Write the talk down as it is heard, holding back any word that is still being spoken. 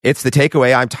It's The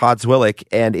Takeaway. I'm Todd Zwillich,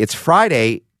 and it's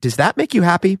Friday. Does that make you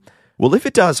happy? Well, if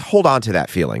it does, hold on to that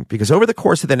feeling, because over the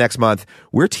course of the next month,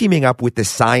 we're teaming up with The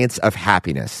Science of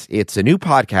Happiness. It's a new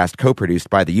podcast co-produced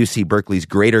by the UC Berkeley's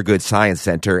Greater Good Science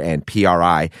Center and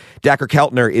PRI. Dacher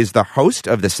Keltner is the host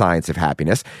of The Science of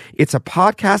Happiness. It's a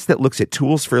podcast that looks at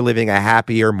tools for living a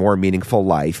happier, more meaningful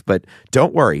life. But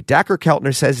don't worry, Dacher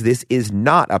Keltner says this is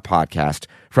not a podcast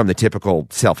from the typical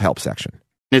self-help section.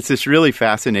 It's this really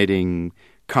fascinating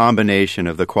combination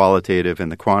of the qualitative and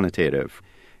the quantitative.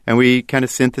 And we kind of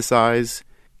synthesize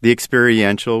the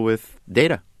experiential with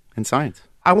data and science.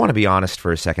 I want to be honest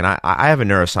for a second. I have a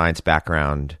neuroscience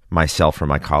background myself from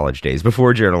my college days,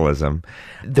 before journalism.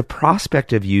 The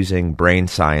prospect of using brain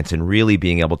science and really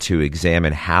being able to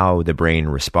examine how the brain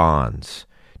responds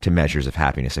to measures of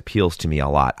happiness appeals to me a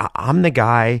lot. I'm the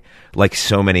guy, like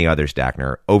so many others,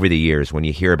 Dacher, over the years, when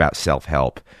you hear about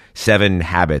self-help, 7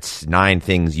 habits, 9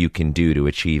 things you can do to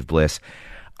achieve bliss,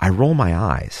 I roll my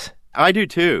eyes. I do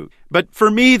too. But for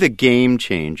me, the game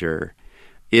changer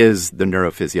is the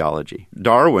neurophysiology.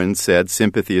 Darwin said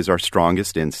sympathy is our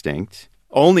strongest instinct.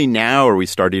 Only now are we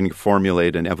starting to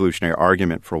formulate an evolutionary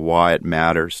argument for why it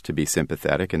matters to be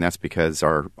sympathetic, and that's because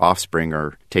our offspring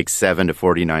take 7 to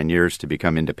 49 years to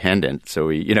become independent. So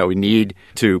we need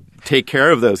to take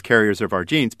care of those carriers of our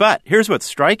genes. But here's what's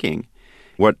striking.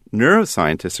 What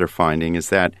neuroscientists are finding is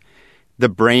that the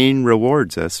brain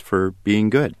rewards us for being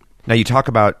good. Now, you talk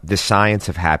about the science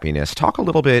of happiness. Talk a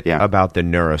little bit about the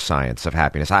neuroscience of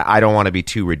happiness. I don't want to be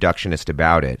too reductionist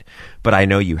about it, but I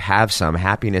know you have some.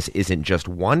 Happiness isn't just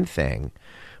one thing.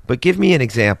 But give me an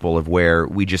example of where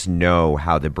we just know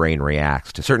how the brain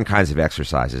reacts to certain kinds of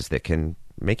exercises that can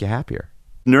make you happier.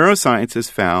 Neuroscience has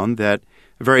found that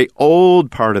a very old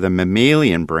part of the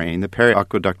mammalian brain, the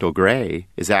periaqueductal gray,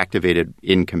 is activated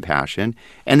in compassion.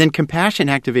 And then compassion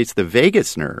activates the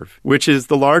vagus nerve, which is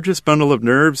the largest bundle of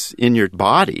nerves in your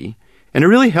body. And it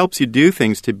really helps you do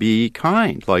things to be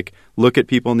kind, like look at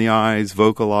people in the eyes,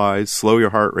 vocalize, slow your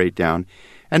heart rate down.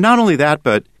 And not only that,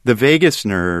 but the vagus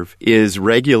nerve is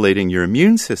regulating your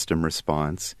immune system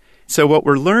response. So what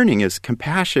we're learning is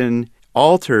compassion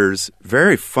alters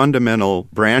very fundamental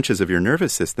branches of your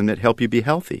nervous system that help you be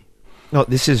healthy. No,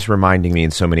 this is reminding me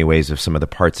in so many ways of some of the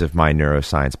parts of my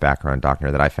neuroscience background,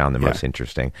 Dacher, that I found the most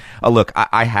interesting. Look,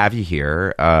 I have you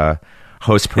here,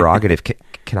 host prerogative.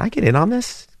 Can I get in on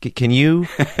this? Can you?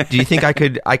 Do you think I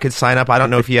could sign up? I don't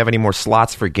know if you have any more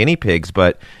slots for guinea pigs,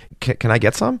 but can I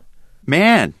get some?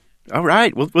 Man, all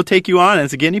right, we'll take you on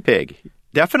as a guinea pig.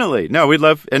 Definitely. No, we'd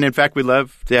love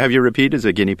to have you repeat as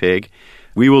a guinea pig.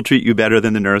 We will treat you better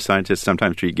than the neuroscientists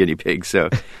sometimes treat guinea pigs. So,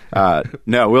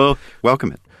 no, we'll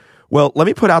welcome it. Well, let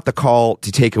me put out the call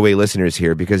to takeaway listeners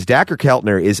here, because Dacher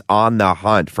Keltner is on the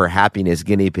hunt for happiness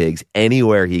guinea pigs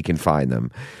anywhere he can find them.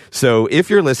 So if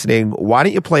you're listening, why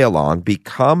don't you play along,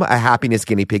 become a happiness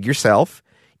guinea pig yourself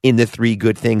in the 3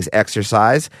 Good Things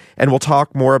exercise, and we'll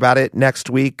talk more about it next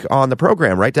week on the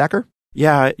program, right, Dacher?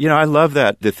 Yeah, I love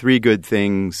that, the 3 Good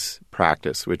Things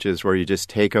practice, which is where you just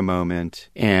take a moment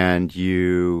and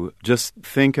you just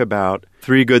think about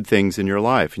 3 good things in your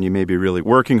life. And you may be really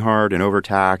working hard and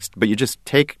overtaxed, but you just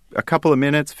take a couple of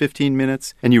minutes, 15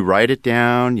 minutes, and you write it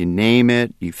down, you name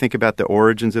it, you think about the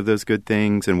origins of those good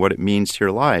things and what it means to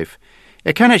your life.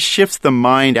 It kind of shifts the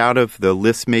mind out of the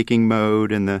list-making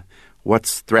mode and the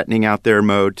what's threatening out there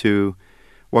mode to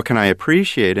what can I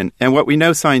appreciate? And what we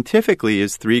know scientifically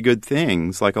is 3 good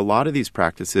things, like a lot of these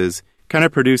practices, kind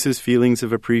of produces feelings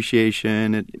of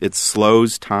appreciation. It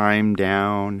slows time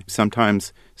down.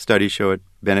 Sometimes studies show it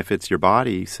benefits your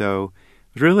body. So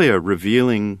it's really a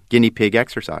revealing guinea pig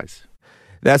exercise.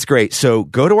 That's great. So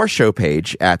go to our show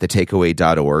page at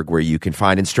thetakeaway.org, where you can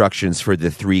find instructions for the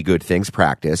 3 Good Things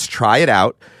practice. Try it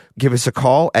out. Give us a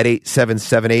call at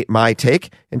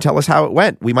 8778-MY-TAKE and tell us how it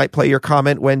went. We might play your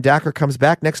comment when Dacher comes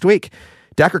back next week.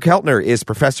 Dacher Keltner is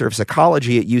professor of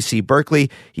psychology at UC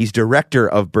Berkeley. He's director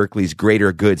of Berkeley's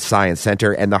Greater Good Science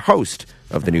Center and the host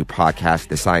of the new podcast,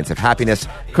 The Science of Happiness,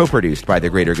 co-produced by the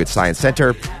Greater Good Science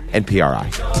Center and PRI.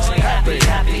 Happy,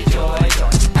 happy, joy, joy.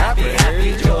 Happy,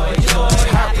 happy, joy, joy.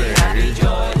 Happy, happy,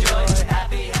 joy, joy.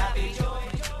 Happy, happy,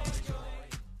 joy, joy.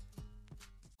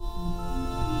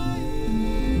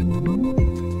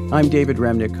 I'm David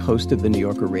Remnick, host of the New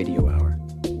Yorker Radio Hour.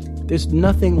 There's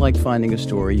nothing like finding a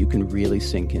story you can really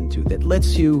sink into that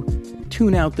lets you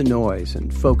tune out the noise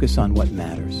and focus on what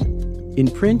matters. In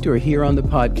print or here on the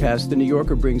podcast, The New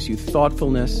Yorker brings you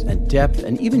thoughtfulness and depth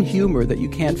and even humor that you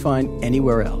can't find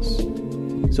anywhere else.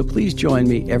 So please join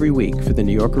me every week for the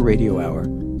New Yorker Radio Hour,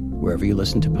 wherever you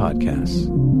listen to podcasts.